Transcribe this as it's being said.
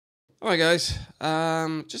All right, guys.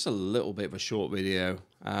 Just a little bit of a short video.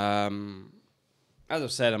 As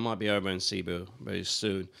I've said, I might be over in Cebu very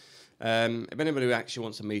soon. If anybody who actually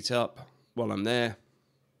wants to meet up while I'm there,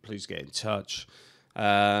 please get in touch.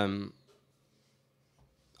 I've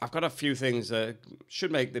got a few things that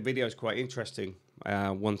should make the videos quite interesting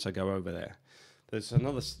once I go over there. There's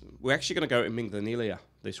another. We're actually going to go to Mindanilla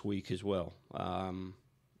this week as well.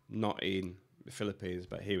 Not in the Philippines,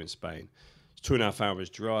 but here in Spain. It's 2.5 hours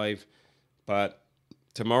drive. But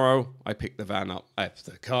tomorrow I picked the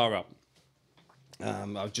car up. I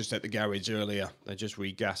was just at the garage earlier. They're just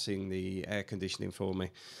regassing the air conditioning for me.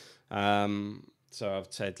 So I've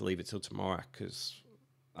said leave it till tomorrow because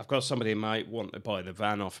I've got somebody who might want to buy the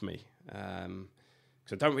van off me.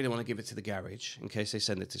 Because I don't really want to give it to the garage in case they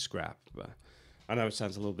send it to scrap. But I know it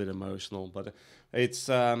sounds a little bit emotional, but it's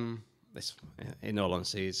in all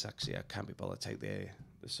honesty, it's actually I can't be bothered to take the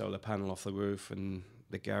solar panel off the roof, and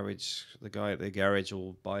the guy at the garage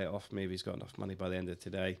will buy it off me if he's got enough money by the end of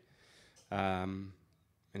today. And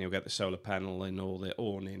he'll get the solar panel and all the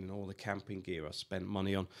awning and all the camping gear I spent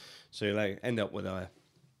money on. So you'll end up with a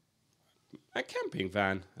camping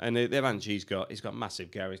van. And the van he's got a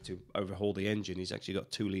massive garage to overhaul the engine. He's actually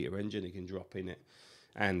got a 2-litre engine he can drop in it.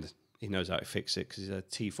 And he knows how to fix it because he's a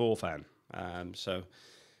T4 fan. So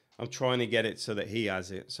I'm trying to get it so that he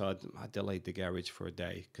has it. So I delayed the garage for a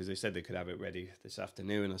day because they said they could have it ready this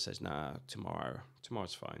afternoon. I said, nah,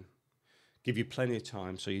 tomorrow's fine. Give you plenty of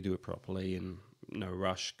time so you do it properly and no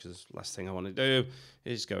rush, because last thing I want to do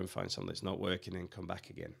is go and find something that's not working and come back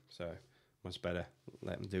again. So much better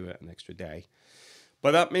let them do it an extra day.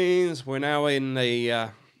 But that means we're now in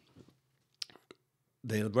the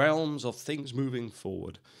realms of things moving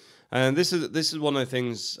forward. And this is one of the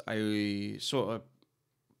things I sort of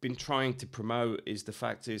been trying to promote, is the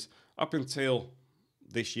fact is up until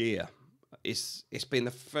this year, it's been the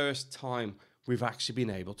first time we've actually been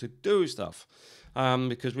able to do stuff,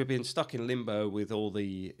 because we've been stuck in limbo with all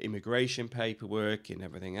the immigration paperwork and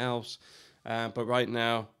everything else. But right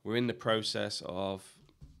now we're in the process of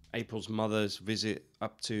April's mother's visit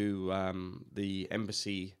up to the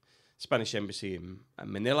Spanish embassy in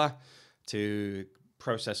Manila to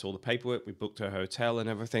process all the paperwork. We booked her hotel and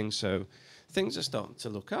everything, so things are starting to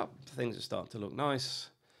look up. Things are starting to look nice.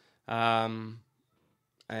 And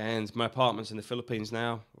my apartments in the Philippines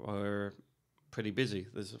now are pretty busy.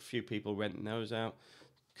 There's a few people renting those out.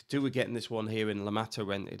 We're getting this one here in La Mata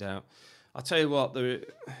rented out. I'll tell you what,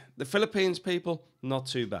 the Philippines people, not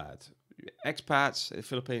too bad. Expats in the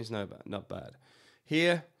Philippines, not bad.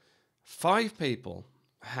 Here, 5 people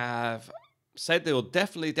have said they will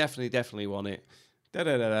definitely want it.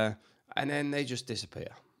 And then they just disappear.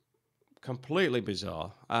 Completely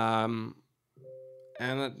bizarre. And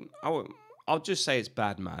I'll just say it's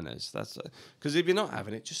bad manners. That's because if you're not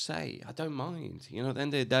having it, just say I don't mind. You know, at the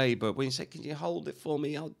end of the day. But when you say, "Can you hold it for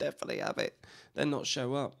me?" I'll definitely have it. Then not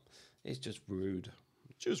show up. It's just rude.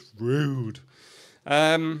 Just rude.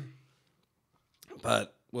 But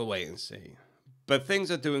we'll wait and see. But things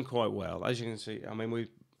are doing quite well, as you can see. I mean,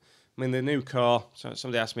 the new car. So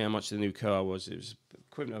somebody asked me how much the new car was. It was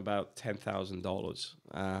equivalent of about $10,000.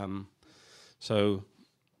 So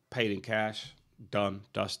paid in cash. Done,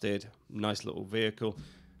 dusted, nice little vehicle.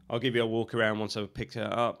 I'll give you a walk around once I've picked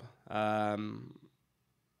it up.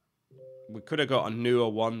 We could have got a newer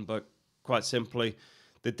one, but quite simply,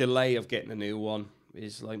 the delay of getting a new one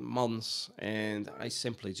is like months, and I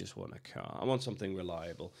simply just want a car. I want something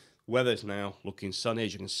reliable. Weather's now looking sunny.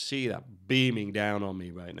 As you can see, that beaming down on me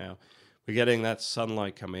right now. We're getting that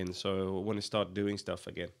sunlight come in, so I want to start doing stuff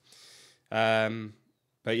again.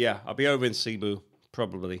 But yeah, I'll be over in Cebu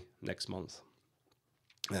probably next month.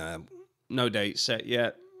 No date set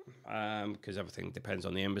yet, because everything depends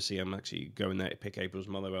on the embassy. I'm actually going there to pick April's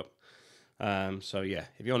mother up. So yeah,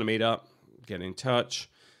 if you want to meet up, get in touch.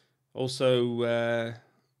 Also,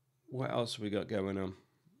 what else have we got going on?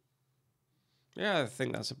 Yeah, I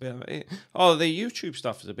think that's a bit of it. Oh, the YouTube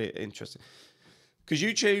stuff is a bit interesting, because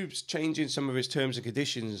YouTube's changing some of its terms and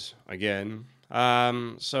conditions again.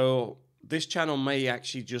 So this channel may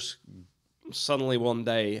actually just suddenly one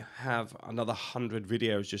day have another 100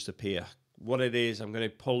 videos just appear. What it is, I'm going to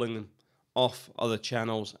be pulling off other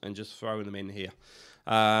channels and just throwing them in here,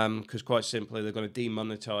 because quite simply they're going to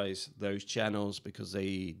demonetize those channels because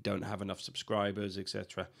they don't have enough subscribers,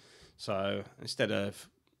 etc. So instead of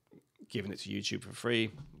giving it to YouTube for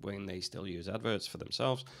free when they still use adverts for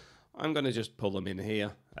themselves, I'm going to just pull them in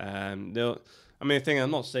here. The thing,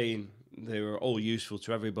 I'm not saying they're all useful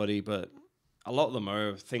to everybody, but a lot of them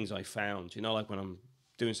are things I found, like when I'm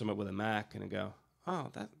doing something with a Mac and I go,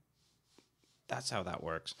 oh, That's how that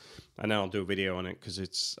works. And then I'll do a video on it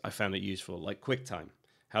because I found it useful. Like QuickTime,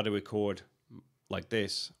 how to record like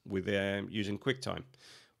this with using QuickTime,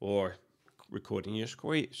 or recording your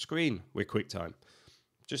screen with QuickTime.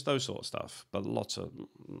 Just those sort of stuff, but lots of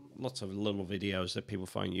little videos that people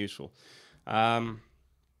find useful.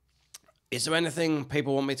 Is there anything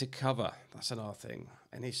people want me to cover? That's another thing.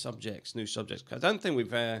 Any subjects, new subjects? I don't think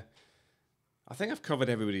we've. I think I've covered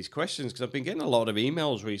everybody's questions because I've been getting a lot of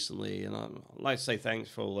emails recently, and I'd like to say thanks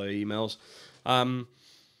for all the emails.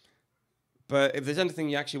 But if there's anything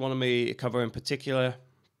you actually want me to cover in particular,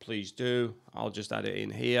 please do. I'll just add it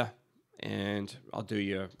in here, and I'll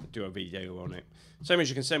do a video on it. Same as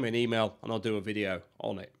you can send me an email, and I'll do a video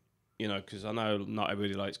on it. You know, because I know not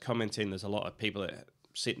everybody likes commenting. There's a lot of people that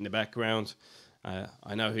sit in the background.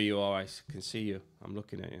 I know who you are. I can see you. I'm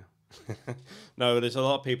looking at you. No, there's a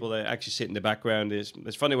lot of people that actually sit in the background.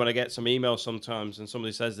 It's funny when I get some emails sometimes and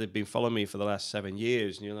somebody says they've been following me for the last 7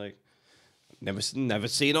 years, and you're like, never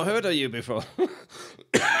seen or heard of you before.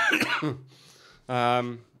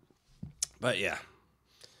 But yeah,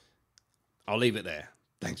 I'll leave it there.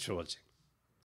 Thanks for watching.